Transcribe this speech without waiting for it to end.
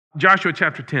Joshua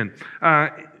chapter 10.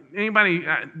 Anybody,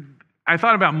 I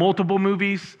thought about multiple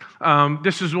movies.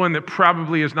 This is one that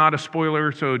probably is not a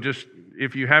spoiler, so just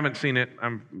if you haven't seen it,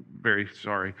 I'm very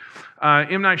sorry.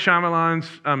 M. Night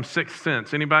Shyamalan's Sixth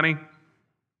Sense. Anybody?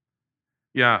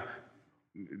 Yeah.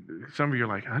 Some of you are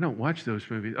like, I don't watch those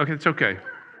movies. Okay, it's okay.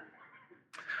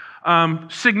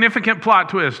 Significant plot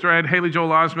twist, right? Haley Joel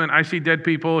Osment, I see dead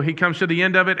people. He comes to the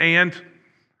end of it, and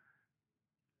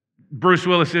Bruce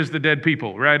Willis is the dead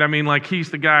people, right? I mean, like,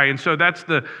 he's the guy. And so that's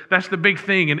the big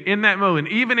thing. And in that moment,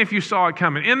 even if you saw it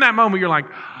coming, in that moment, you're like,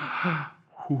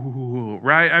 ooh,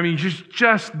 right? I mean,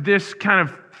 just this kind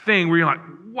of thing where you're like,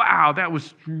 wow, that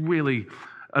was really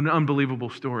an unbelievable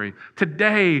story.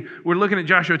 Today, we're looking at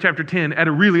Joshua chapter 10 at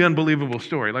a really unbelievable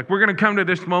story. Like, we're going to come to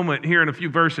this moment here in a few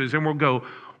verses, and we'll go,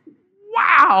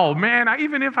 wow, man,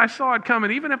 even if I saw it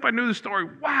coming, even if I knew the story,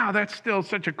 wow, that's still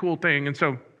such a cool thing. And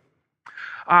so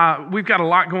we've got a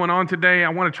lot going on today. I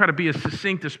want to try to be as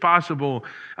succinct as possible.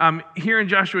 Here in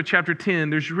Joshua chapter 10,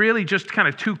 there's really just kind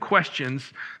of two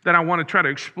questions that I want to try to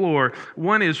explore.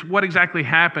 One is, what exactly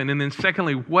happened? And then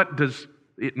secondly, what does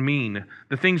it mean?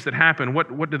 The things that happen,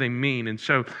 what do they mean? And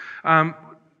so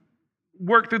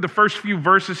work through the first few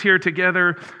verses here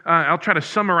together. I'll try to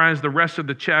summarize the rest of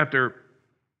the chapter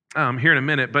here in a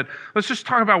minute, but let's just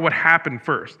talk about what happened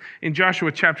first. In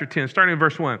Joshua chapter 10, starting in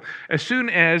verse 1. As soon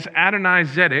as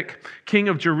Adonizedek, king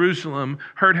of Jerusalem,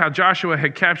 heard how Joshua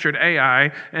had captured Ai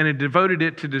and had devoted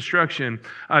it to destruction,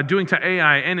 doing to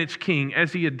Ai and its king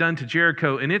as he had done to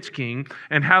Jericho and its king,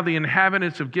 and how the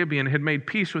inhabitants of Gibeon had made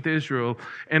peace with Israel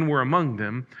and were among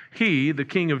them, he, the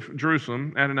king of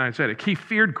Jerusalem, Adonizedek, he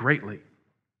feared greatly,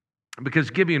 because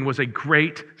Gibeon was a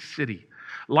great city,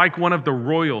 like one of the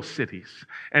royal cities,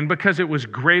 and because it was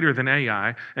greater than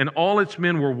Ai, and all its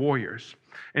men were warriors.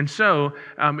 And so,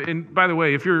 and by the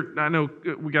way, I know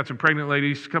we got some pregnant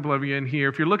ladies, a couple of you in here.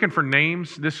 If you're looking for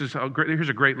names, here's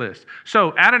a great list.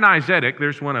 So Adonizedek,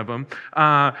 there's one of them,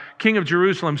 king of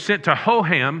Jerusalem, sent to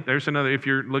Hoham, there's another, if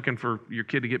you're looking for your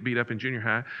kid to get beat up in junior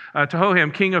high, to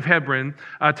Hoham, king of Hebron,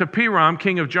 to Piram,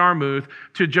 king of Jarmuth,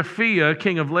 to Japhia,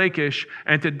 king of Lachish,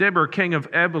 and to Deber, king of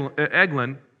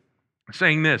Eglon,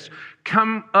 saying this,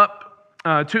 come up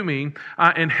to me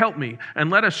and help me, and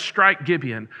let us strike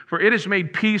Gibeon, for it has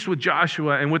made peace with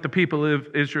Joshua and with the people of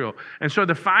Israel. And so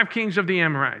the five kings of the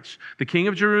Amorites, the king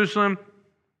of Jerusalem,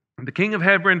 the king of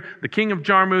Hebron, the king of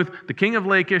Jarmuth, the king of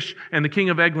Lachish, and the king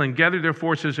of Eglon gathered their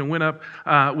forces and went up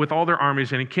with all their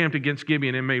armies and encamped against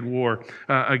Gibeon and made war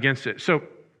against it. So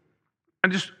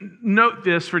just note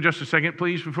this for just a second,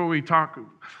 please, before we talk.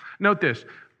 Note this.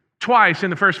 Twice in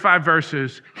the first 5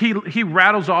 verses, he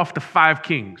rattles off the 5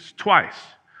 kings. Twice.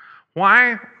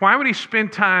 Why? Why would he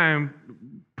spend time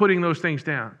putting those things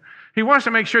down? He wants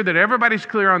to make sure that everybody's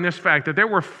clear on this fact, that there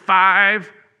were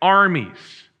 5 armies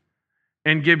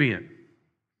in Gibeon.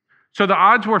 So the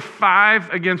odds were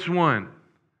 5 against 1.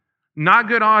 Not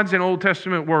good odds in Old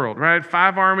Testament world, right?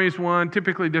 5 armies, 1.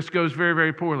 Typically this goes very,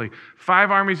 very poorly. 5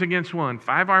 armies against 1.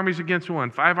 5 armies against 1.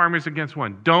 5 armies against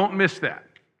 1. Don't miss that.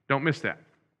 Don't miss that.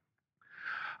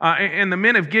 And the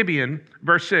men of Gibeon,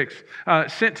 verse 6,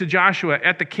 sent to Joshua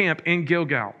at the camp in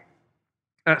Gilgal,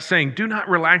 saying, do not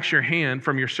relax your hand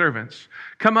from your servants.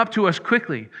 Come up to us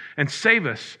quickly and save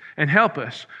us and help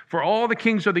us, for all the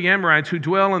kings of the Amorites who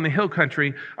dwell in the hill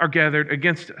country are gathered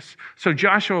against us. So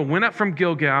Joshua went up from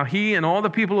Gilgal, he and all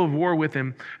the people of war with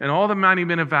him, and all the mighty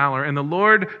men of valor. And the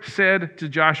Lord said to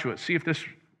Joshua, see if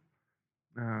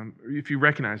you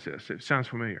recognize this, it sounds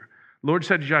familiar. The Lord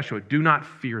said to Joshua, do not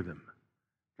fear them.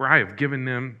 For I have given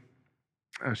them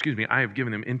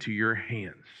into your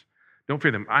hands. Don't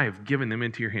fear them. I have given them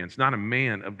into your hands. Not a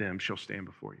man of them shall stand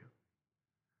before you.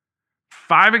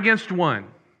 5 against 1.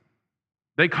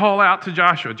 They call out to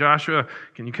Joshua. Joshua,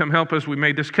 can you come help us? We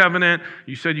made this covenant.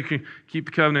 You said you can keep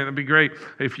the covenant. It'd be great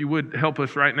if you would help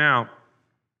us right now.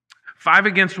 5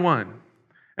 against 1.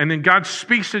 And then God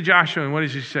speaks to Joshua, and what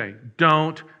does he say?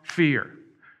 Don't fear.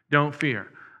 Don't fear.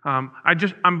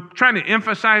 I'm trying to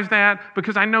emphasize that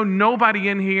because I know nobody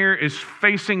in here is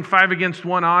facing 5 against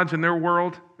 1 odds in their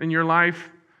world, in your life,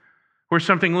 where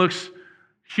something looks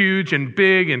huge and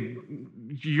big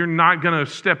and you're not going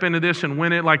to step into this and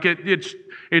win it. Like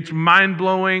it's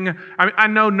mind-blowing. I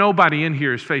know nobody in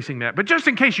here is facing that. But just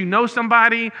in case you know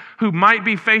somebody who might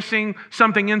be facing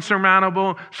something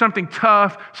insurmountable, something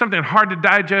tough, something hard to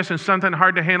digest and something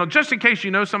hard to handle, just in case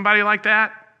you know somebody like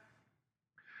that,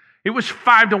 it was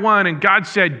 5-1, and God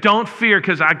said, don't fear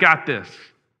because I got this.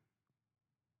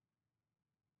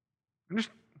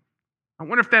 I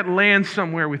wonder if that lands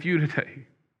somewhere with you today.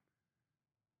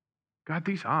 God,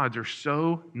 these odds are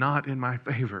so not in my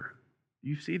favor.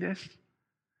 You see this?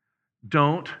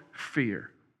 Don't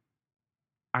fear.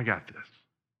 I got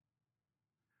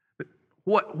this.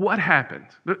 What happened?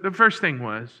 The first thing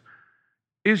was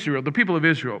Israel, the people of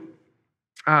Israel,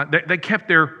 they kept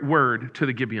their word to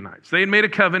the Gibeonites. They had made a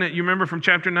covenant. You remember from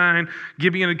chapter 9,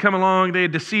 Gibeon had come along. They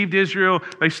had deceived Israel.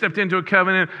 They stepped into a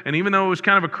covenant. And even though it was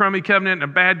kind of a crummy covenant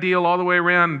and a bad deal all the way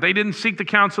around, they didn't seek the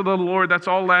counsel of the Lord. That's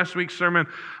all last week's sermon.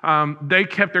 They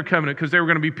kept their covenant because they were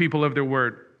going to be people of their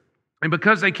word. And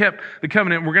because they kept the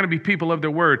covenant, we're going to be people of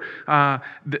their word.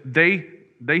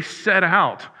 They set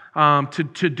out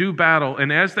to do battle.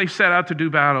 And as they set out to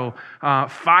do battle,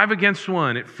 5 against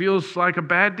 1, it feels like a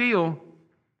bad deal.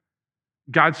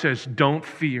 God says, don't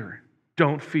fear.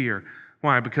 Don't fear.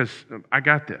 Why? Because I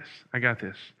got this. I got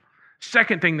this.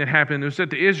 Second thing that happened was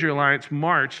that the Israelites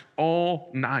marched all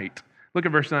night. Look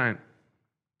at verse 9.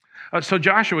 So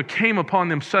Joshua came upon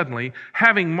them suddenly,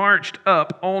 having marched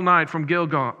up all night from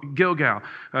Gilgal.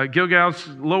 Gilgal's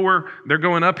lower, they're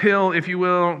going uphill, if you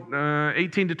will,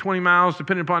 18 to 20 miles,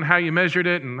 depending upon how you measured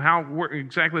it and how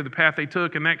exactly the path they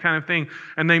took and that kind of thing.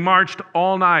 And they marched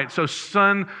all night. So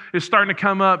sun is starting to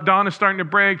come up, dawn is starting to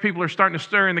break, people are starting to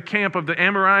stir in the camp of the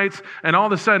Amorites, and all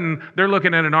of a sudden, they're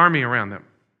looking at an army around them.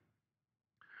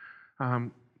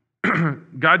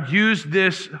 God used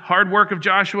this hard work of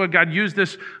Joshua, God used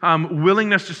this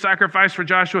willingness to sacrifice for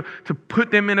Joshua to put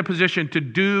them in a position to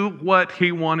do what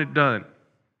he wanted done.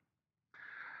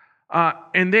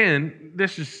 And then,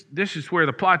 this is where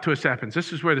the plot twist happens.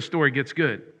 This is where the story gets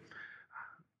good.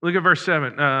 Look at verse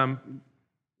 10.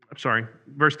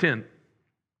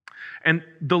 And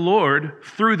the Lord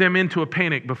threw them into a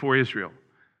panic before Israel.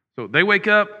 So they wake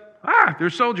up,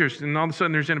 there's soldiers, and all of a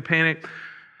sudden there's in a panic.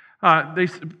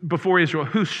 Before Israel,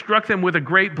 who struck them with a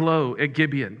great blow at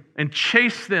Gibeon, and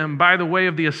chased them by the way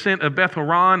of the ascent of Beth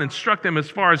Horon, and struck them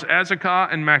as far as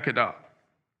Azekah and Makkedah.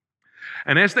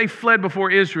 And as they fled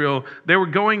before Israel, they were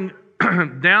going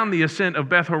down the ascent of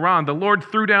Beth Horon. The Lord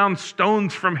threw down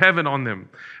stones from heaven on them,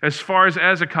 as far as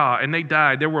Azekah, and they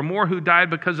died. There were more who died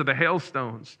because of the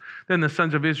hailstones than the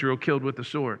sons of Israel killed with the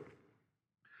sword.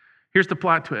 Here's the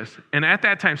plot twist. And at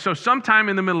that time, so sometime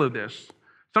in the middle of this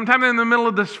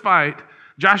fight,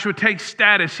 Joshua takes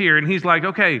status here, and he's like,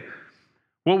 okay,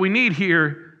 what we need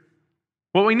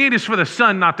is for the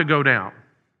sun not to go down.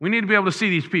 We need to be able to see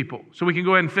these people so we can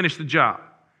go ahead and finish the job.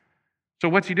 So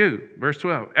what's he do? Verse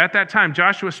 12. At that time,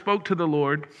 Joshua spoke to the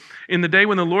Lord in the day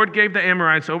when the Lord gave the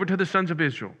Amorites over to the sons of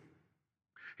Israel.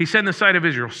 He said in the sight of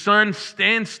Israel, sun,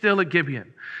 stand still at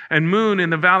Gibeon, and moon in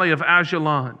the valley of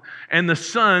Ajalon. And the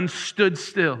sun stood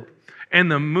still, and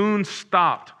the moon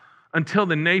stopped, until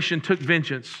the nation took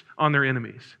vengeance on their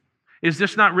enemies. Is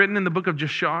this not written in the book of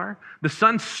Jashar? The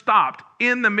sun stopped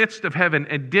in the midst of heaven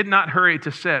and did not hurry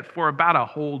to set for about a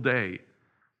whole day.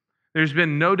 There's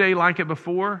been no day like it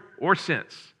before or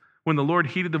since when the Lord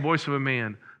heeded the voice of a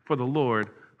man, for the Lord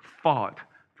fought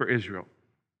for Israel.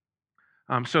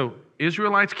 So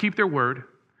Israelites keep their word.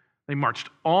 They marched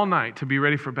all night to be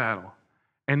ready for battle.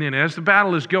 And then as the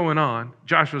battle is going on,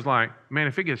 Joshua's like, man,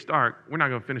 if it gets dark, we're not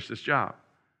going to finish this job.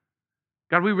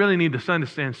 God, we really need the sun to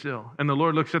stand still. And the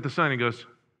Lord looks at the sun and goes,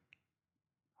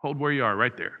 hold where you are,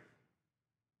 right there.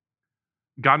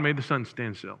 God made the sun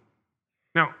stand still.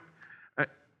 Now,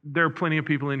 there are plenty of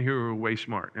people in here who are way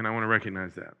smart, and I want to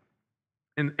recognize that.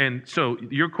 And so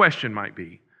your question might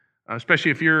be,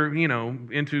 especially if you're,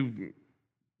 into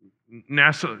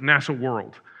NASA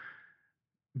world,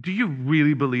 do you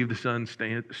really believe the sun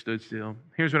stood still?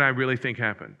 Here's what I really think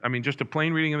happened. I mean, just a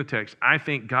plain reading of the text. I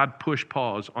think God pushed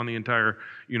pause on the entire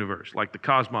universe. Like the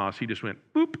cosmos, he just went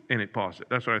boop, and it paused it.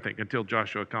 That's what I think, until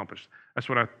Joshua accomplished. That's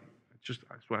what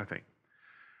I think.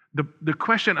 The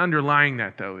question underlying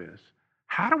that, though, is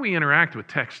how do we interact with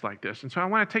texts like this? And so I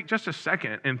want to take just a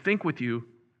second and think with you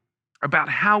about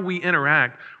how we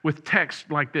interact with texts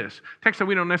like this, texts that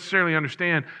we don't necessarily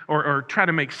understand or try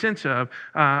to make sense of,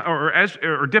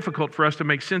 or difficult for us to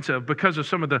make sense of because of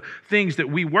some of the things that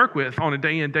we work with on a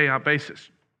day in, day out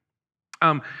basis.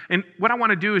 And what I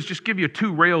want to do is just give you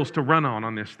 2 rails to run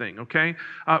on this thing, okay?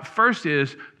 First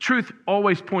is, truth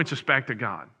always points us back to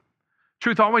God.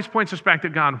 Truth always points us back to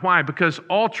God. Why? Because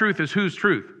all truth is whose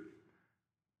truth?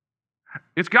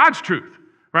 It's God's truth.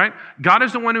 Right? God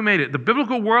is the one who made it. The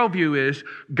biblical worldview is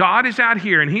God is out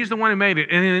here and he's the one who made it.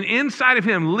 And then inside of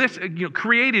him,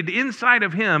 created inside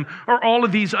of him are all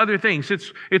of these other things.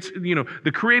 It's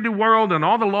the created world and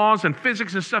all the laws and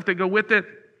physics and stuff that go with it.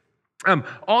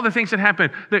 All the things that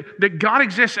happen, that God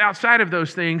exists outside of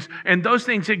those things, and those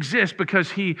things exist because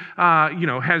he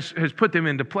has put them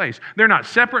into place. They're not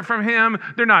separate from him.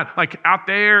 They're not like out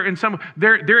there in some,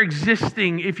 they're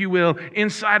existing, if you will,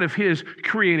 inside of his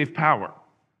creative power.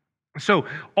 So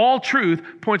all truth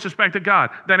points us back to God.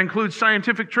 That includes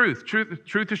scientific truth.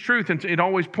 Truth is truth, and it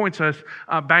always points us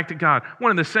back to God. One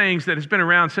of the sayings that has been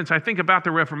around since I think about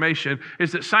the Reformation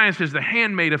is that science is the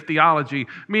handmaid of theology,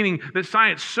 meaning that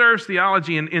science serves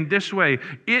theology in this way.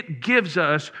 It gives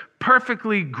us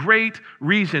perfectly great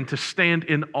reason to stand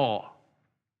in awe.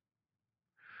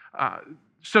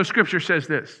 So Scripture says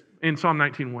this in Psalm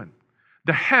 19:1.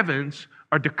 The heavens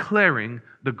are declaring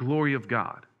the glory of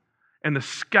God, and the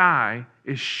sky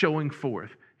is showing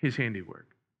forth his handiwork.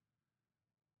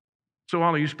 So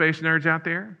all of you space nerds out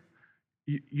there,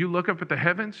 you look up at the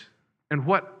heavens, and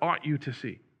what ought you to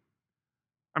see?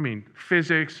 I mean,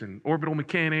 physics and orbital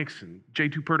mechanics and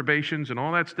J2 perturbations and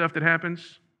all that stuff that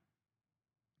happens,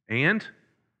 and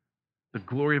the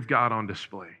glory of God on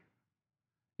display.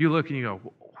 You look and you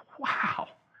go, wow,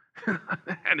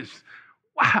 that is,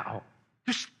 wow.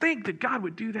 Just think that God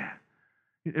would do that.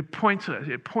 It points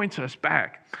us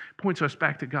back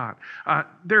to God.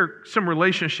 There are some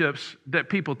relationships that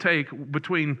people take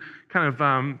between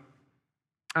kind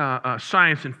of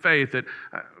science and faith that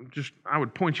I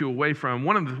would point you away from.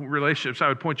 One of the relationships I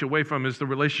would point you away from is the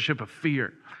relationship of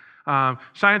fear.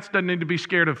 Science doesn't need to be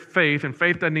scared of faith, and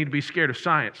faith doesn't need to be scared of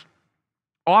science.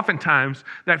 Oftentimes,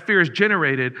 that fear is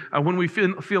generated when we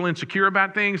feel insecure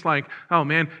about things like, oh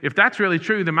man, if that's really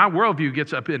true, then my worldview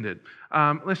gets upended.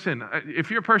 Listen, if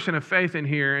you're a person of faith in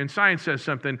here and science says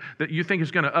something that you think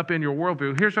is going to upend your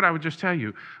worldview, here's what I would just tell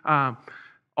you.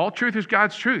 All truth is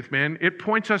God's truth, man. It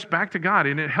points us back to God,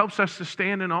 and it helps us to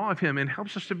stand in awe of Him and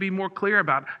helps us to be more clear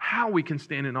about how we can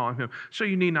stand in awe of Him. So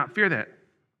you need not fear that.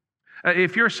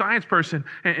 If you're a science person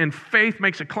and faith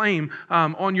makes a claim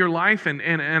on your life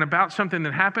and about something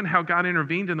that happened, how God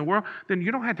intervened in the world, then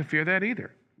you don't have to fear that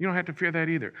either. You don't have to fear that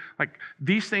either. Like,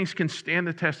 these things can stand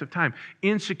the test of time.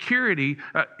 Insecurity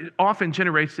often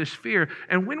generates this fear.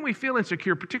 And when we feel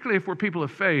insecure, particularly if we're people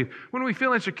of faith, when we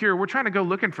feel insecure, we're trying to go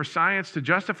looking for science to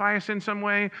justify us in some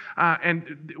way,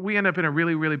 and we end up in a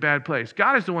really, really bad place.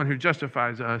 God is the one who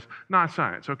justifies us, not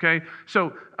science, okay?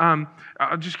 So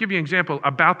I'll just give you an example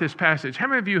about this passage. How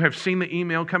many of you have seen the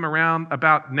email come around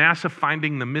about NASA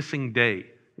finding the missing day?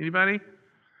 Anybody?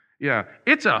 Yeah,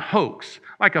 it's a hoax,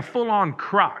 like a full-on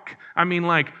crock. I mean,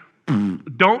 like,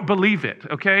 don't believe it,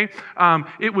 okay?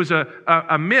 It was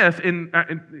a myth.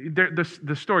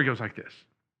 The story goes like this.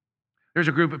 There's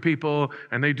a group of people,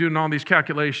 and they're doing all these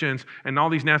calculations, and all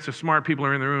these NASA smart people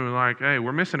are in the room and like, hey,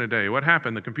 we're missing a day. What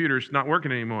happened? The computer's not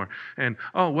working anymore. And,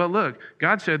 oh, well, look,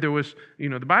 God said there was,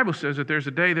 the Bible says that there's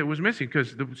a day that was missing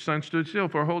because the sun stood still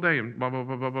for a whole day and blah, blah,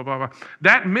 blah, blah, blah, blah, blah.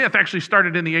 That myth actually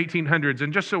started in the 1800s,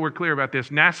 and just so we're clear about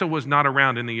this, NASA was not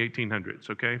around in the 1800s,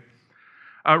 okay?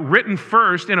 Written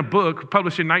first in a book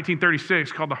published in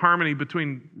 1936 called The Harmony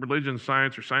Between Religion and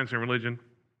Science, or Science and Religion.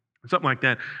 Something like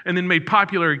that. And then made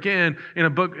popular again in a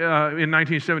book in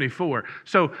 1974.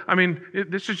 So, I mean,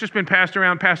 this has just been passed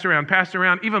around,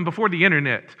 even before the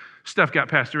internet stuff got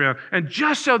passed around. And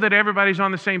just so that everybody's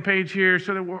on the same page here,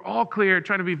 so that we're all clear,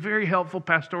 trying to be very helpful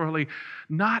pastorally,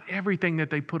 not everything that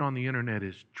they put on the internet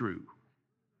is true.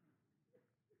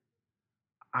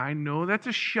 I know that's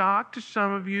a shock to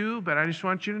some of you, but I just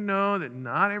want you to know that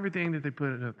not everything that they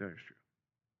put out there is true.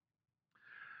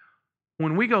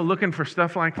 When we go looking for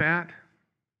stuff like that,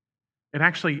 it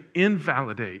actually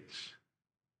invalidates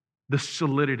the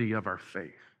solidity of our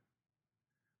faith,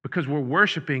 because we're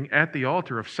worshiping at the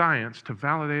altar of science to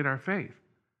validate our faith.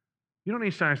 You don't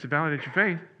need science to validate your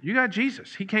faith. You got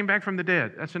Jesus. He came back from the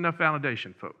dead. That's enough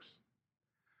validation, folks.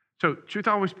 So truth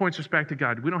always points us back to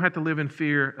God. We don't have to live in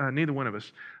fear. Neither one of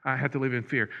us have to live in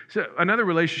fear. So another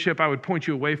relationship I would point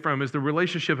you away from is the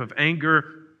relationship of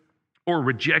anger or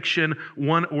rejection,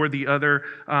 one or the other.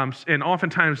 And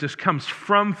oftentimes this comes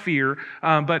from fear,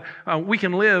 but we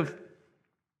can live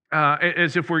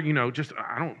as if we're,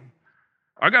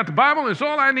 I got the Bible, it's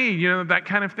all I need, that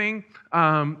kind of thing.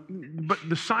 But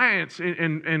the science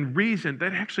and reason,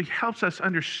 that actually helps us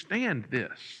understand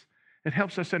this. It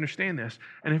helps us understand this.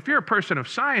 And if you're a person of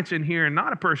science in here and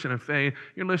not a person of faith,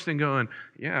 you're listening going,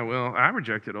 yeah, well, I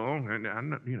reject it all. And I'm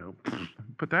not,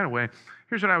 put that away.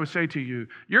 Here's what I would say to you.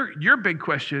 Your big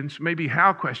questions may be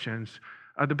how questions.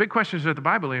 The big questions that the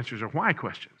Bible answers are why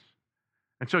questions.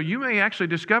 And so you may actually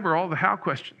discover all the how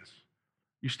questions.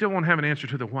 You still won't have an answer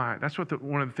to the why. That's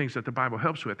one of the things that the Bible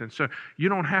helps with. And so you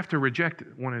don't have to reject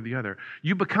one or the other.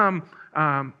 You become...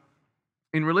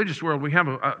 in religious world, we have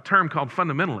a term called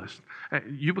fundamentalist.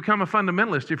 You become a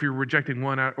fundamentalist if you're rejecting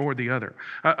one or the other.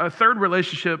 A third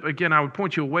relationship, again, I would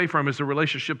point you away from is the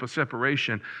relationship of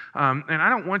separation. And I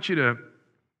don't want you to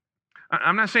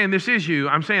I'm not saying this is you.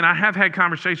 I'm saying I have had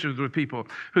conversations with people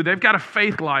who they've got a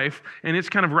faith life, and it's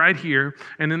kind of right here,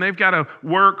 and then they've got a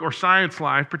work or science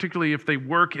life, particularly if they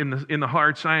work in the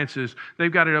hard sciences,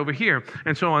 they've got it over here.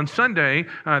 And so on Sunday,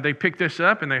 they pick this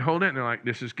up, and they hold it, and they're like,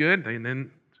 this is good. And then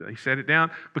they set it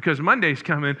down because Monday's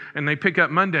coming, and they pick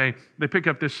up Monday. They pick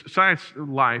up this science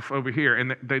life over here,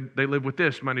 and they live with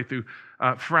this Monday through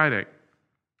Friday.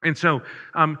 And so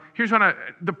here's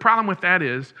the problem with that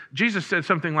is, Jesus said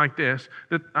something like this,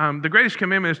 that the greatest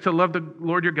commandment is to love the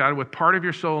Lord your God with part of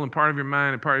your soul and part of your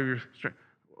mind and part of your strength.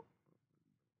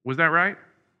 Was that right?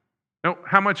 No,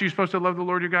 how much are you supposed to love the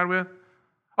Lord your God with?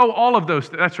 Oh, all of those.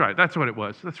 That's right. That's what it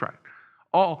was. That's right.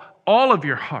 All of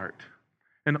your heart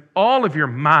and all of your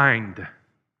mind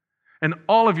and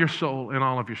all of your soul and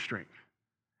all of your strength.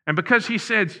 And because he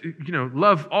said,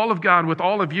 love all of God with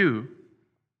all of you,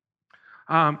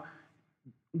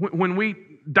 when we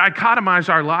dichotomize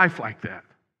our life like that,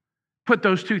 put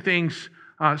those two things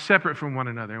separate from one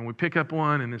another, and we pick up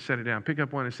one and then set it down, pick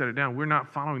up one and set it down, we're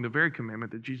not following the very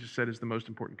commandment that Jesus said is the most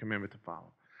important commandment to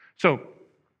follow. So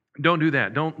don't do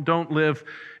that. Don't live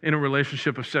in a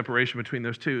relationship of separation between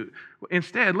those two.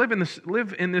 Instead, live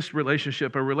in this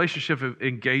relationship, a relationship of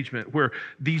engagement where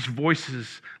these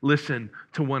voices listen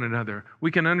to one another.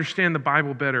 We can understand the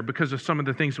Bible better because of some of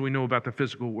the things that we know about the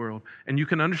physical world, and you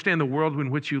can understand the world in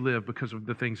which you live because of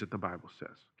the things that the Bible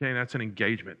says. Okay, that's an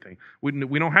engagement thing. We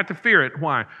don't have to fear it.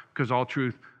 Why? Because all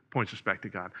truth points us back to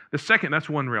God. That's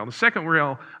one rail. The second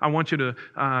rail I want you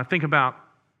to think about,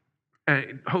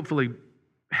 hopefully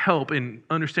help in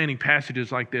understanding passages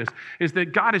like this, is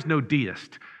that God is no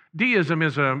deist. Deism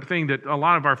is a thing that a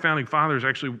lot of our founding fathers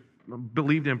actually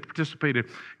believed in, participated.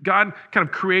 God kind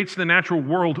of creates the natural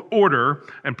world order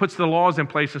and puts the laws in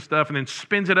place and stuff, and then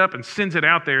spins it up and sends it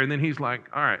out there, and then he's like,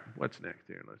 all right, what's next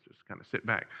here? Let's just kind of sit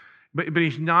back. But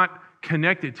he's not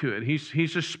connected to it.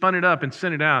 He's just spun it up and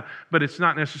sent it out, but it's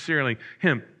not necessarily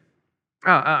him.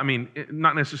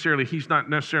 Not necessarily, he's not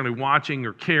necessarily watching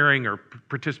or caring or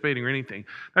participating or anything.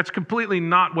 That's completely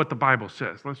not what the Bible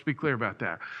says. Let's be clear about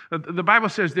that. The Bible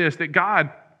says this, that God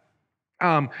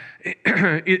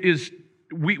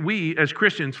we as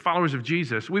Christians, followers of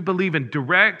Jesus, we believe in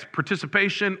direct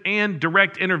participation and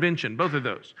direct intervention, both of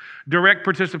those. Direct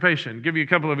participation. I'll give you a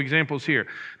couple of examples here.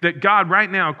 That God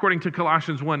right now, according to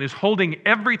Colossians 1, is holding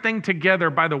everything together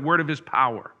by the word of his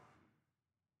power.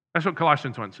 That's what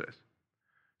Colossians 1 says.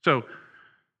 So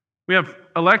we have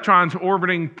electrons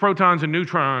orbiting protons and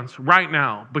neutrons right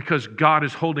now because God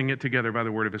is holding it together by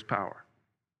the word of his power.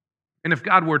 And if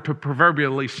God were to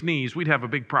proverbially sneeze, we'd have a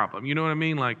big problem. You know what I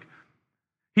mean? Like,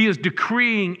 he is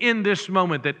decreeing in this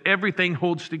moment that everything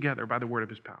holds together by the word of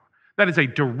his power. That is a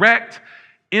direct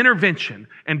intervention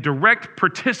and direct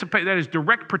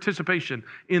participation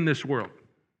in this world.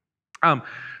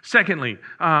 Secondly,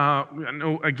 I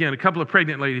know, again, a couple of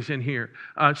pregnant ladies in here.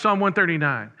 Psalm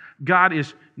 139, God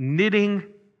is knitting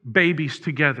babies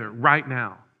together right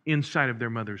now inside of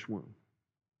their mother's womb.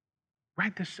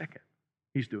 Right this second,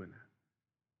 he's doing that.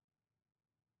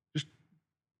 Just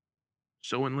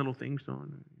sewing little things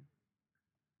on.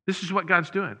 This is what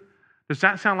God's doing. Does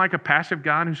that sound like a passive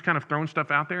God who's kind of throwing stuff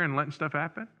out there and letting stuff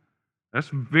happen? That's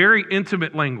very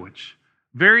intimate language.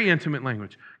 Very intimate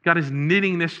language. God is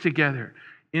knitting this together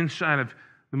inside of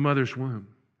the mother's womb.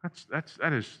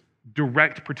 That is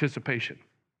direct participation.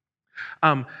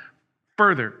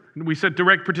 Further, we said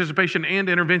direct participation and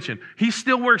intervention. He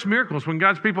still works miracles. When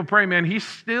God's people pray, man, he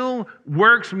still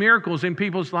works miracles in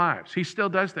people's lives. He still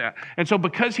does that. And so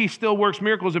because he still works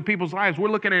miracles in people's lives, we're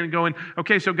looking at it and going,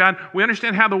 okay, so God, we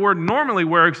understand how the word normally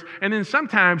works, and then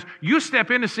sometimes you step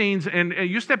into scenes and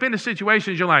you step into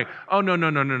situations, you're like, oh,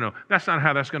 no. That's not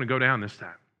how that's going to go down this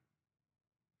time.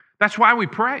 That's why we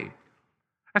pray.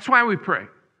 That's why we pray.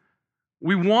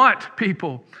 We want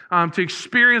people to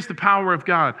experience the power of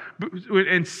God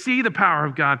and see the power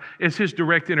of God as his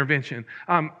direct intervention.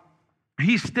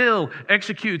 He still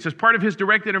executes, as part of his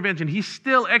direct intervention, he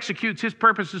still executes his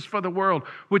purposes for the world,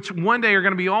 which one day are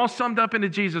going to be all summed up into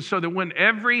Jesus, so that when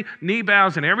every knee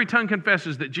bows and every tongue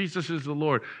confesses that Jesus is the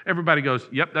Lord, everybody goes,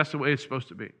 yep, that's the way it's supposed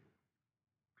to be.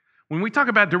 When we talk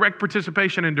about direct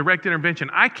participation and direct intervention,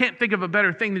 I can't think of a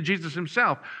better thing than Jesus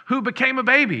himself, who became a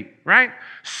baby, right?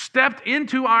 Stepped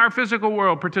into our physical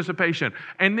world participation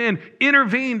and then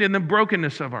intervened in the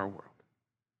brokenness of our world.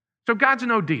 So God's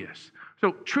no deist.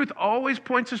 So truth always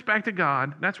points us back to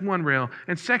God. That's one rail.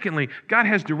 And secondly, God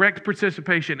has direct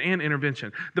participation and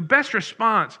intervention. The best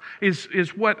response is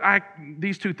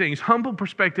these two things, humble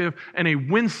perspective and a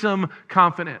winsome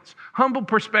confidence. Humble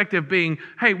perspective being,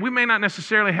 hey, we may not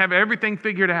necessarily have everything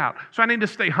figured out. So I need to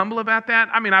stay humble about that.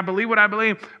 I mean, I believe what I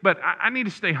believe, but I need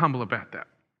to stay humble about that.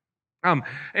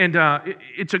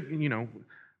 It's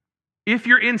if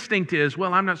your instinct is,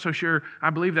 well, I'm not so sure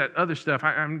I believe that other stuff,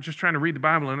 I'm just trying to read the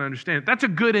Bible and understand it. That's a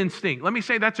good instinct. Let me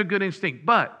say that's a good instinct.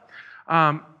 But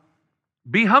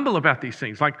be humble about these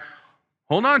things. Like,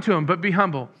 hold on to them, but be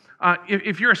humble.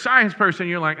 If you're a science person,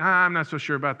 you're like, I'm not so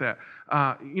sure about that.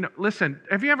 Listen,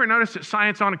 have you ever noticed that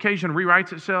science on occasion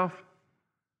rewrites itself?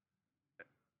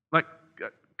 Like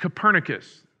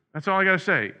Copernicus. That's all I got to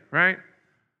say, right?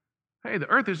 Hey, the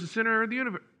earth is the center of the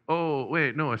universe. Oh,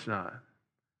 wait, no, it's not.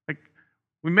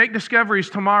 We make discoveries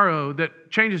tomorrow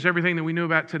that changes everything that we knew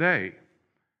about today.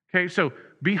 Okay, so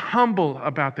be humble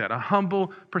about that, a humble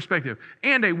perspective,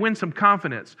 and a winsome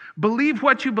confidence. Believe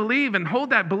what you believe and hold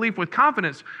that belief with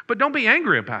confidence, but don't be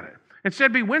angry about it.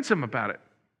 Instead, be winsome about it.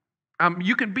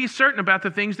 You can be certain about the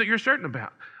things that you're certain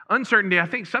about. Uncertainty, I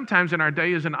think, sometimes in our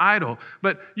day is an idol,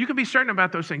 but you can be certain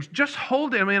about those things. Just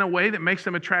hold them in a way that makes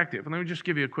them attractive. And let me just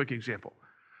give you a quick example.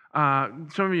 Some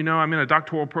of you know I'm in a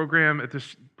doctoral program at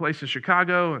this place in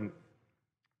Chicago, and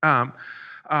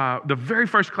the very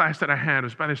first class that I had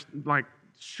was by this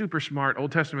super smart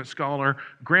Old Testament scholar,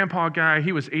 grandpa guy.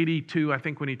 He was 82, I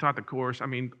think, when he taught the course. I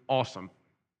mean, awesome.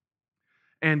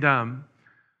 And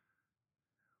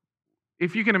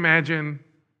if you can imagine,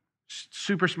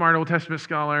 super smart Old Testament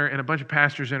scholar and a bunch of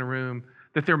pastors in a room,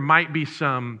 that there might be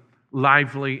some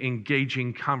lively,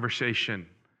 engaging conversation,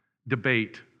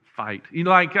 debate, fight.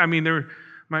 There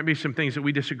might be some things that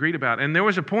we disagreed about. And there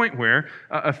was a point where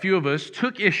a few of us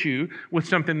took issue with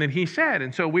something that he said.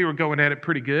 And so we were going at it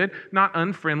pretty good, not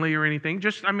unfriendly or anything.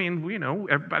 Just,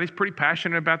 everybody's pretty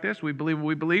passionate about this. We believe what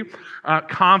we believe,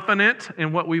 confident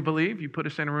in what we believe. You put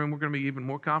us in a room, we're going to be even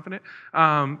more confident.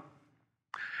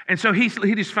 And so he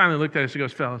just finally looked at us and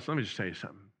goes, fellas, let me just tell you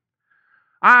something.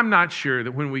 I'm not sure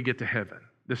that when we get to heaven,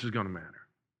 this is going to matter.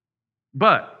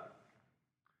 But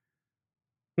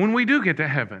when we do get to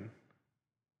heaven,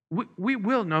 we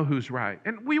will know who's right.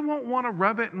 And we won't want to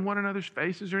rub it in one another's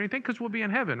faces or anything because we'll be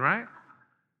in heaven, right?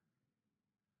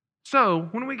 So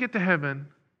when we get to heaven,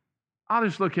 I'll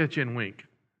just look at you and wink,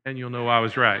 and you'll know I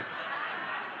was right.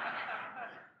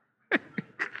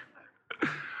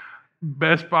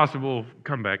 Best possible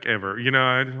comeback ever.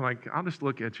 I'll just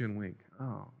look at you and wink.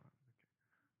 Oh.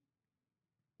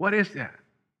 What is that?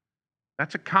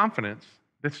 That's a confidence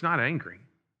that's not angry.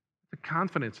 The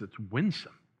confidence that's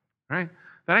winsome, right?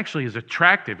 That actually is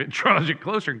attractive. It draws you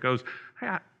closer and goes, hey,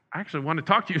 I actually want to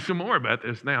talk to you some more about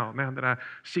this now that I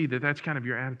see that that's kind of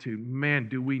your attitude. Man,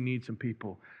 do we need some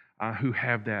people who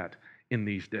have that in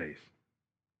these days.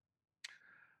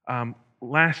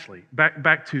 Lastly,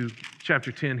 back to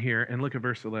chapter 10 here and look at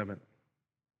verse 11.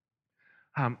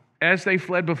 As they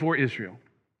fled before Israel,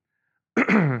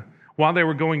 while they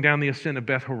were going down the ascent of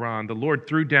Beth Horon, the Lord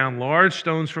threw down large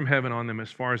stones from heaven on them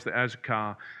as far as the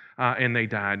Azekah, and they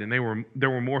died. And there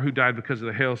were more who died because of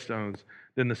the hailstones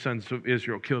than the sons of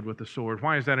Israel killed with the sword.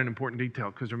 Why is that an important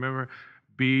detail? Because remember,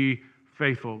 be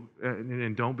faithful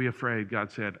and don't be afraid.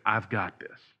 God said, I've got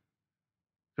this.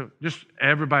 So just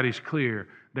everybody's clear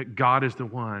that God is the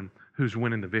one who's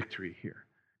winning the victory here.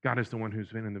 God is the one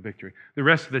who's winning the victory. The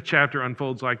rest of the chapter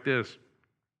unfolds like this.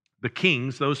 The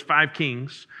kings, those 5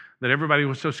 kings that everybody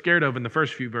was so scared of in the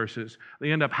first few verses,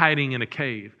 they end up hiding in a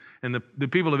cave. And the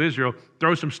people of Israel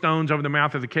throw some stones over the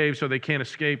mouth of the cave so they can't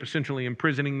escape, essentially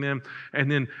imprisoning them.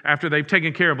 And then after they've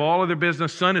taken care of all of their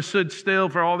business, sun has stood still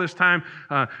for all this time,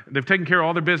 they've taken care of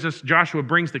all their business, Joshua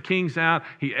brings the kings out,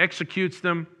 he executes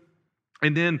them.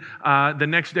 And then the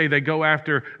next day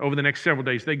over the next several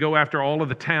days, they go after all of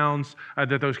the towns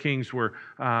that those kings were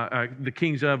the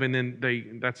kings of, and then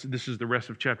this is the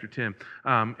rest of chapter 10.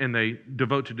 And they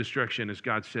devote to destruction, as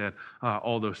God said,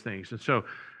 all those things. And so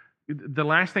the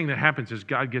last thing that happens is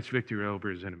God gets victory over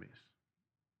his enemies.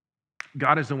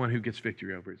 God is the one who gets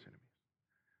victory over his enemies.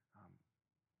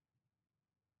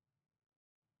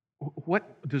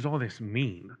 What does all this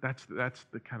mean? That's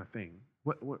the kind of thing.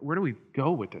 Where do we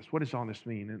go with this? What does all this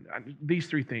mean? And these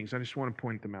 3 things, I just want to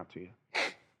point them out to you.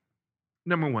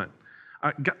 Number 1,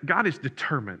 God is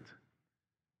determined.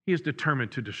 He is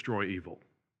determined to destroy evil.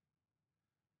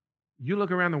 You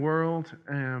look around the world,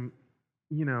 and,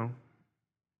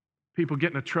 people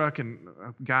get in a truck, and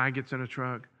a guy gets in a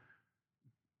truck,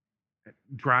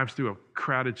 drives through a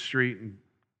crowded street and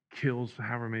kills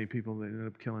however many people they ended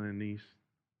up killing in Nice.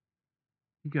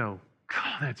 You go,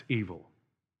 Oh, that's evil.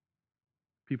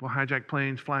 People hijack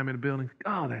planes, fly them into buildings.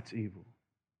 Oh, that's evil.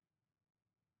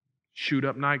 Shoot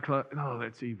up nightclub. Oh,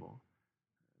 that's evil.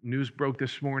 News broke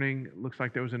this morning. It looks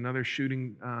like there was another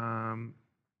shooting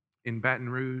in Baton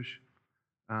Rouge.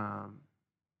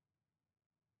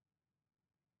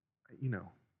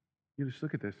 You just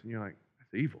look at this and you're like,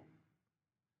 that's evil.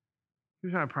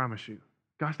 Here's what I promise you.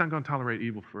 God's not going to tolerate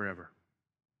evil forever.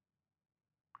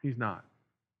 He's not.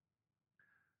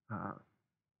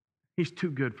 He's too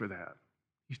good for that.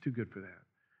 He's too good for that.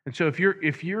 And so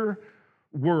if your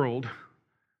world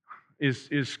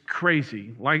is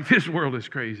crazy, like this world is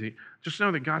crazy, just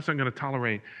know that God's not going to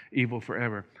tolerate evil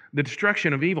forever. The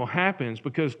destruction of evil happens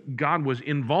because God was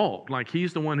involved. Like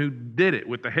He's the one who did it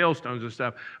with the hailstones and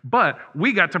stuff. But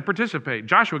we got to participate.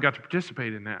 Joshua got to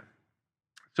participate in that.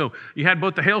 So you had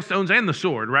both the hailstones and the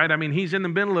sword, right? I mean, he's in the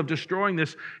middle of destroying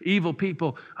this evil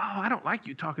people. Oh, I don't like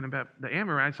you talking about the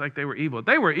Amorites like they were evil.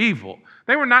 They were evil.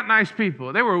 They were not nice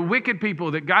people. They were wicked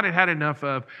people that God had had enough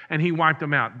of, and He wiped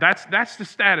them out. That's the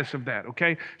status of that,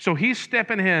 okay? So He's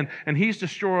stepping in, and He's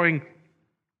destroying.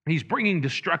 He's bringing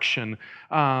destruction,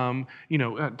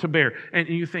 to bear. And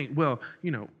you think, well,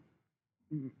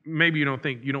 maybe you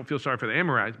don't feel sorry for the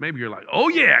Amorites. Maybe you're like, oh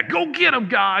yeah, go get them,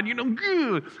 God.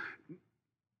 Good.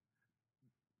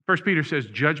 1 Peter says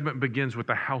judgment begins with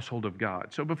the household of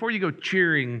God. So before you go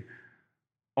cheering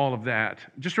all of that,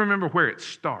 just remember where it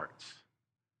starts.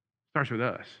 It starts with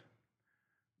us.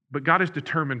 But God is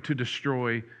determined to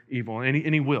destroy evil, and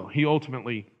He will. He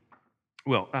ultimately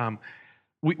will.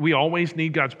 We always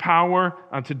need God's power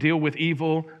to deal with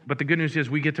evil, but the good news is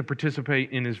we get to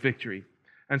participate in His victory.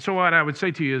 And so what I would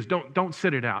say to you is don't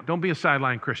sit it out. Don't be a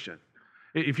sideline Christian.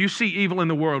 If you see evil in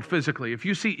the world physically, if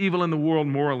you see evil in the world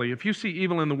morally, if you see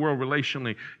evil in the world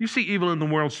relationally, you see evil in the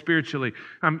world spiritually,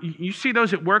 you see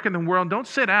those at work in the world, don't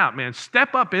sit out, man.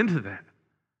 Step up into that.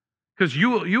 Because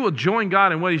you will join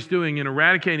God in what He's doing in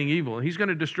eradicating evil. He's going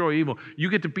to destroy evil. You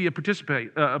get to be a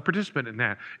participant in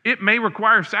that. It may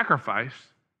require sacrifice,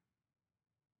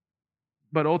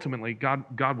 but ultimately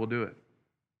God will do it.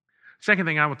 Second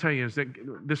thing I will tell you is that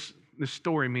this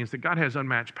story means that God has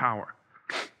unmatched power.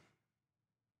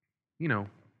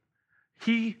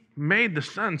 He made the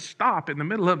sun stop in the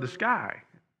middle of the sky.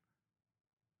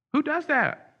 Who does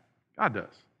that? God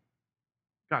does.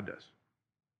 God does.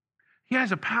 He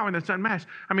has a power that's unmatched.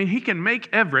 I mean, He can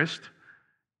make Everest,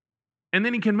 and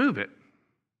then He can move it.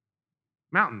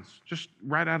 Mountains, just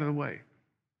right out of the way.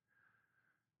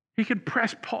 He could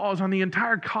press pause on the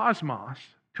entire cosmos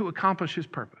to accomplish His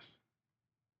purpose.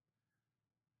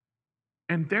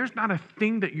 And there's not a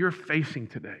thing that you're facing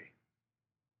today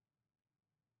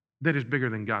that is bigger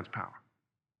than God's power.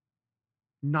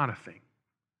 Not a thing.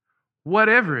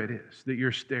 Whatever it is that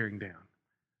you're staring down,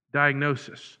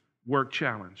 diagnosis, work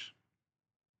challenge,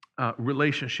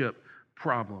 relationship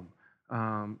problem,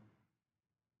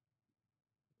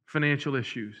 financial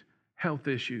issues, health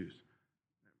issues,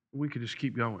 we could just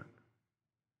keep going.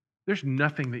 There's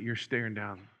nothing that you're staring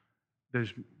down that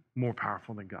is more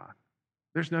powerful than God.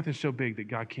 There's nothing so big that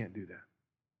God can't do that.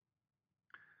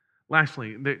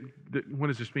 Lastly, what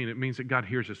does this mean? It means that God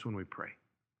hears us when we pray.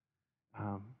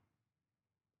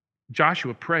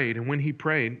 Joshua prayed, and when he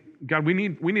prayed, God, we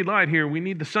need light here. We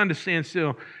need the sun to stand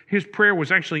still. His prayer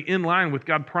was actually in line with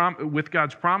God's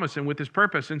promise and with His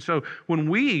purpose. And so when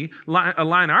we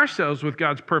align ourselves with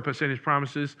God's purpose and His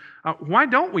promises, why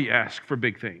don't we ask for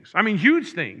big things? I mean,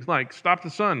 huge things like stop the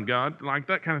sun, God, like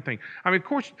that kind of thing. I mean, of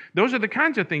course, those are the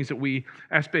kinds of things that we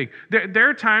ask big.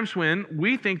 There are times when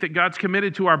we think that God's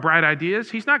committed to our bright ideas.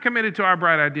 He's not committed to our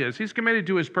bright ideas. He's committed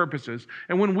to His purposes.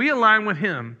 And when we align with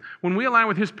Him, when we align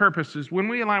with His purposes, when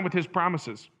we align with His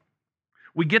promises,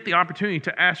 we get the opportunity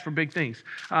to ask for big things.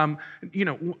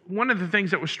 One of the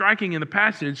things that was striking in the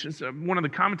passage, one of the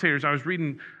commentators I was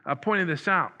reading pointed this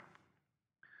out.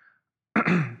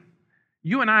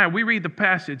 You and I, we read the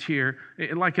passage here,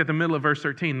 like at the middle of verse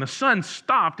 13. The sun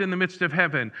stopped in the midst of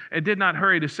heaven. It did not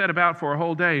hurry to set about for a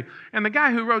whole day. And the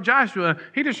guy who wrote Joshua,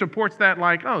 he just reports that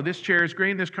like, oh, this chair is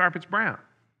green, this carpet's brown.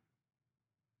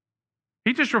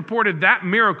 He just reported that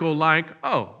miracle like,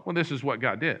 oh, well, this is what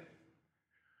God did.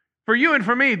 For you and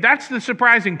for me, that's the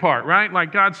surprising part, right?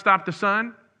 Like God stopped the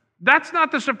sun. That's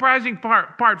not the surprising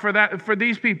part for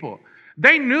these people.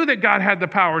 They knew that God had the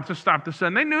power to stop the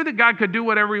sun. They knew that God could do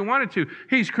whatever He wanted to.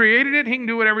 He's created it. He can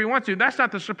do whatever He wants to. That's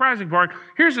not the surprising part.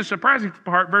 Here's the surprising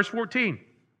part, verse 14.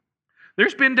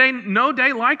 There's been no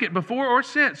day like it before or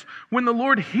since when the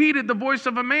Lord heeded the voice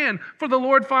of a man, for the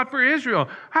Lord fought for Israel.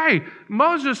 Hey,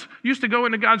 Moses used to go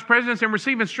into God's presence and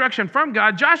receive instruction from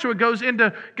God. Joshua goes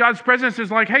into God's presence and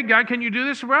is like, hey, God, can you do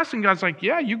this for us? And God's like,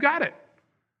 yeah, you got it.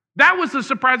 That was the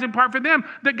surprising part for them,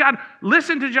 that God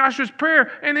listened to Joshua's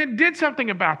prayer and it did something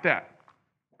about that.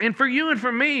 And for you and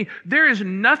for me, there is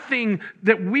nothing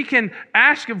that we can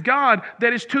ask of God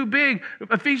that is too big.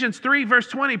 Ephesians 3, verse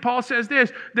 20, Paul says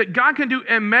this, that God can do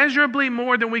immeasurably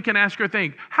more than we can ask or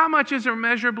think. How much is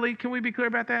immeasurably? Can we be clear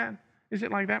about that? Is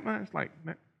it like that much?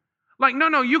 Like,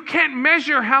 no, you can't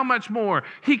measure how much more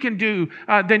he can do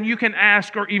than you can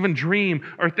ask or even dream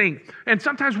or think. And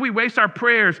sometimes we waste our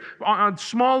prayers on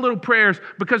small little prayers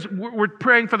because we're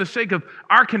praying for the sake of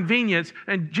our convenience.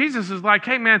 And Jesus is like,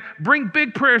 hey man, bring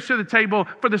big prayers to the table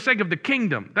for the sake of the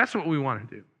kingdom. That's what we want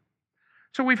to do.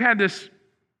 So we've had this,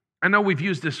 I know we've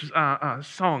used this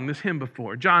song, this hymn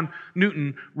before. John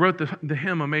Newton wrote the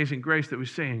hymn Amazing Grace that we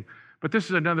sing. But this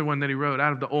is another one that he wrote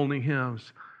out of the Olney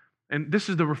hymns. And this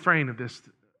is the refrain of this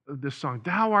song.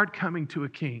 Thou art coming to a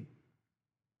king.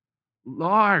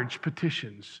 Large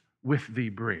petitions with thee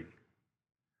bring.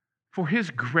 For his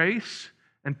grace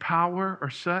and power are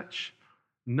such,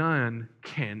 none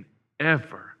can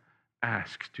ever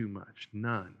ask too much.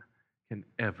 None can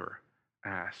ever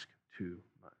ask too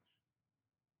much.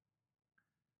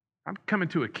 I'm coming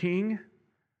to a king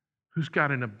who's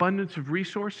got an abundance of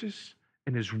resources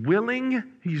and is willing.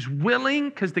 He's willing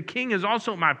because the king is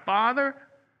also my father.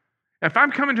 If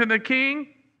I'm coming to the king,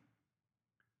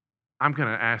 I'm going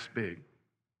to ask big.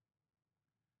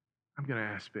 I'm going to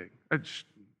ask big. Just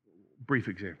a brief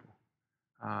example.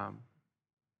 3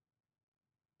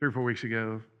 or 4 weeks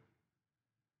ago,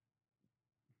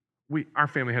 our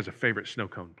family has a favorite snow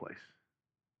cone place.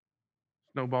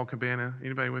 Snowball Cabana.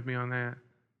 Anybody with me on that?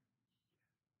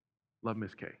 Love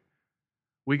Miss K.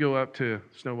 We go up to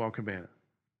Snowball Cabana.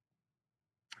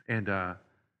 And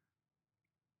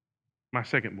my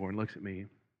second born looks at me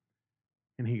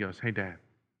and he goes, hey, Dad,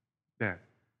 can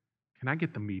I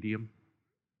get the medium?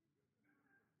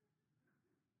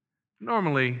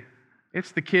 Normally,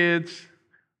 it's the kids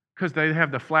because they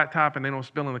have the flat top and they don't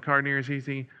spill in the car near as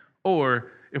easy.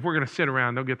 Or if we're going to sit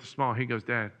around, they'll get the small. He goes,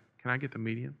 Dad, can I get the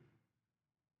medium?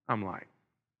 I'm like,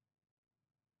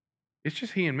 it's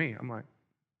just he and me. I'm like,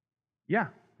 yeah,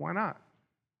 why not?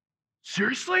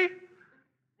 Seriously?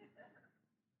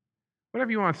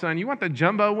 Whatever you want, son. You want the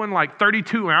jumbo one, like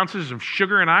 32 ounces of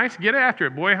sugar and ice? Get after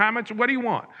it, boy. How much? What do you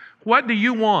want? What do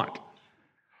you want?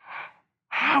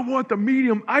 I want the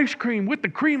medium ice cream with the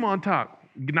cream on top.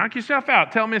 Knock yourself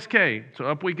out. Tell Miss K. So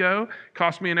up we go.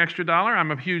 Cost me an extra $1.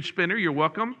 I'm a huge spender. You're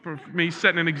welcome for me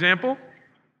setting an example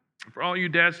for all you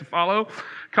dads to follow.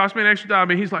 Cost me an extra $1.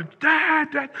 But he's like,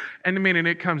 Dad. And the minute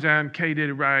it comes out and Kay did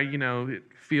it right, it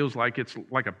feels like it's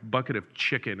like a bucket of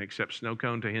chicken except snow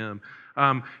cone to him.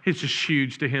 It's just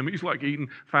huge to him. He's like eating.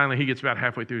 Finally, he gets about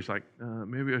halfway through. He's like,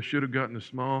 maybe I should have gotten the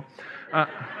small.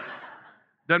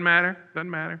 Doesn't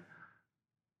matter.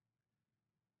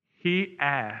 He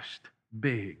asked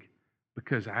big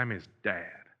because I'm his dad.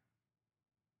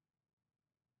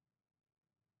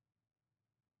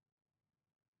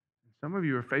 Some of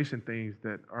you are facing things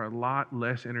that are a lot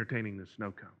less entertaining than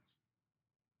snow cones.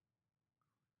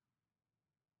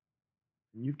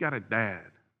 And you've got a dad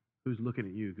who's looking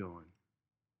at you going,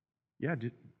 yeah,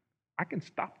 I can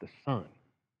stop the sun.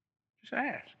 Just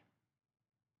ask.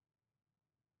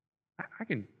 I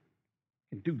can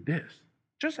do this.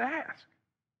 Just ask.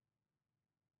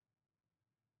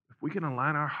 If we can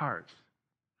align our hearts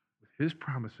with his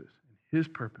promises and his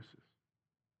purposes,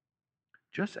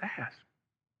 just ask.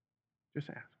 Just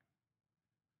ask.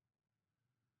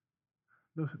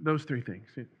 Those 3 things.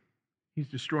 He's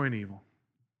destroying evil,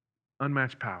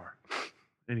 unmatched power,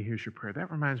 and he hears your prayer.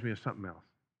 That reminds me of something else.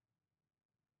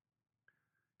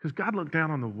 Because God looked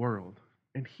down on the world,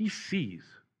 and he sees,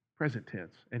 present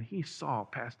tense, and he saw,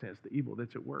 past tense, the evil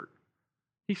that's at work.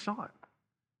 He saw it.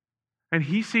 And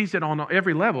he sees it on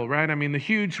every level, right? I mean, the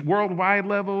huge worldwide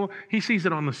level. He sees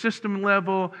it on the system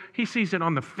level. He sees it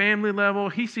on the family level.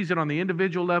 He sees it on the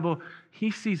individual level.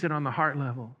 He sees it on the heart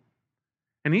level.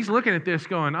 And he's looking at this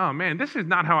going, oh man, this is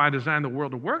not how I designed the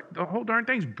world to work. The whole darn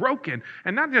thing's broken.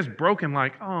 And not just broken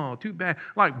like, oh, too bad.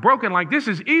 Like broken like this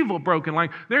is evil broken.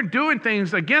 Like they're doing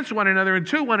things against one another and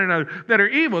to one another that are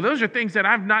evil. Those are things that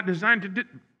I've not designed to do.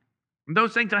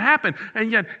 Those things that happen,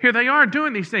 and yet here they are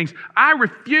doing these things. I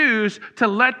refuse to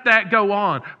let that go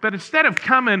on. But instead of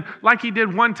coming like he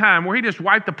did one time, where he just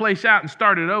wiped the place out and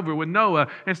started over with Noah,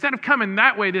 instead of coming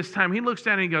that way this time, he looks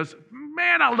down and he goes,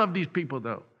 man, I love these people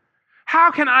though.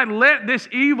 How can I let this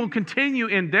evil continue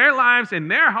in their lives, in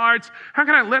their hearts? How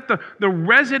can I let the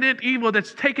resident evil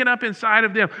that's taken up inside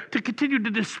of them to continue to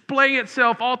display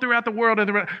itself all throughout the world?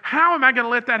 How am I going to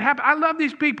let that happen? I love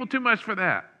these people too much for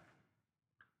that.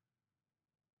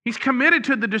 He's committed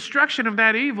to the destruction of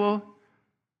that evil,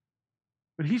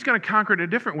 But he's going to conquer it a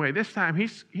different way. This time,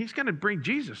 he's going to bring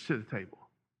Jesus to the table.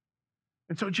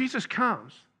 And so Jesus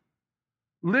comes,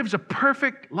 lives a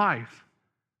perfect life.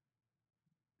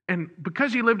 And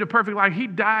because he lived a perfect life, he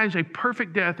dies a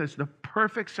perfect death as the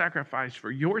perfect sacrifice for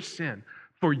your sin,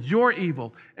 for your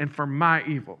evil, and for my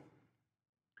evil.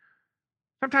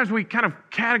 Sometimes we kind of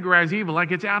categorize evil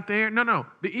like it's out there. No.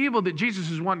 The evil that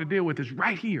Jesus is wanting to deal with is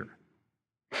right here.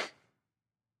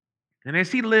 And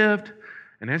as he lived,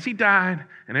 and as he died,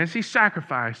 and as he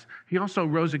sacrificed, he also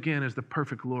rose again as the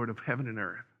perfect Lord of heaven and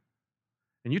earth.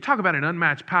 And you talk about an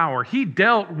unmatched power. He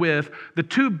dealt with the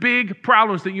two big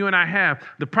problems that you and I have.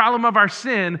 The problem of our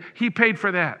sin, he paid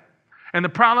for that. And the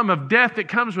problem of death that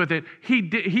comes with it,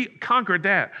 he conquered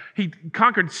that. He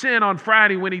conquered sin on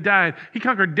Friday when he died. He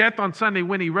conquered death on Sunday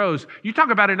when he rose. You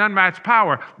talk about an unmatched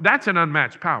power. That's an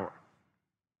unmatched power.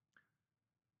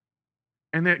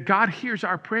 And that God hears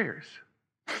our prayers.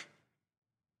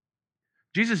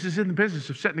 Jesus is in the business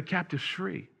of setting the captives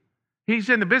free. He's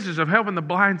in the business of helping the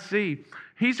blind see.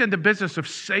 He's in the business of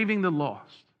saving the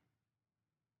lost.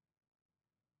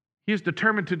 He is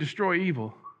determined to destroy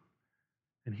evil,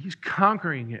 and he's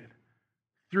conquering it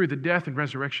through the death and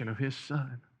resurrection of his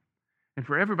Son. And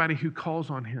for everybody who calls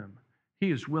on him,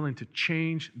 he is willing to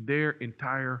change their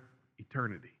entire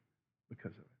eternity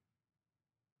because of it.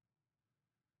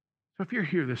 So if you're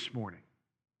here this morning,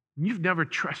 and you've never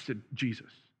trusted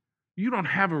Jesus, you don't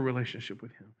have a relationship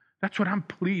with him, that's what I'm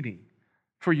pleading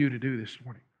for you to do this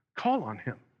morning. Call on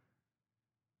him.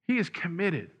 He is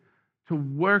committed to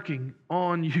working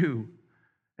on you.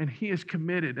 And he is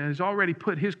committed and has already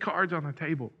put his cards on the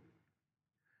table.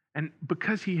 And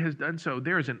because he has done so,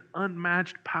 there is an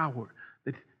unmatched power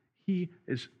that he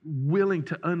is willing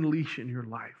to unleash in your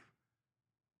life.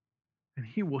 And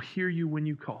he will hear you when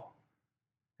you call.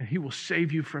 And he will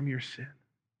save you from your sin.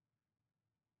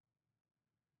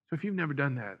 So if you've never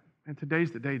done that, and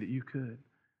today's the day that you could,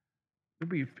 there'll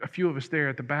be a few of us there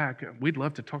at the back. We'd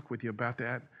love to talk with you about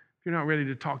that. If you're not ready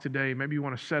to talk today, maybe you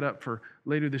want to set up for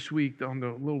later this week on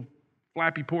the little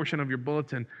flappy portion of your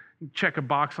bulletin, check a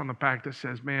box on the back that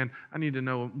says, man, I need to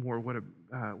know more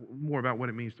about what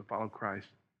it means to follow Christ.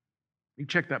 You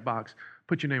check that box,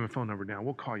 put your name and phone number down.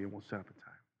 We'll call you and we'll set up a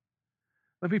time.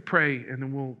 Let me pray, and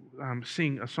then we'll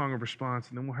sing a song of response,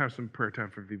 and then we'll have some prayer time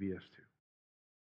for VBS too.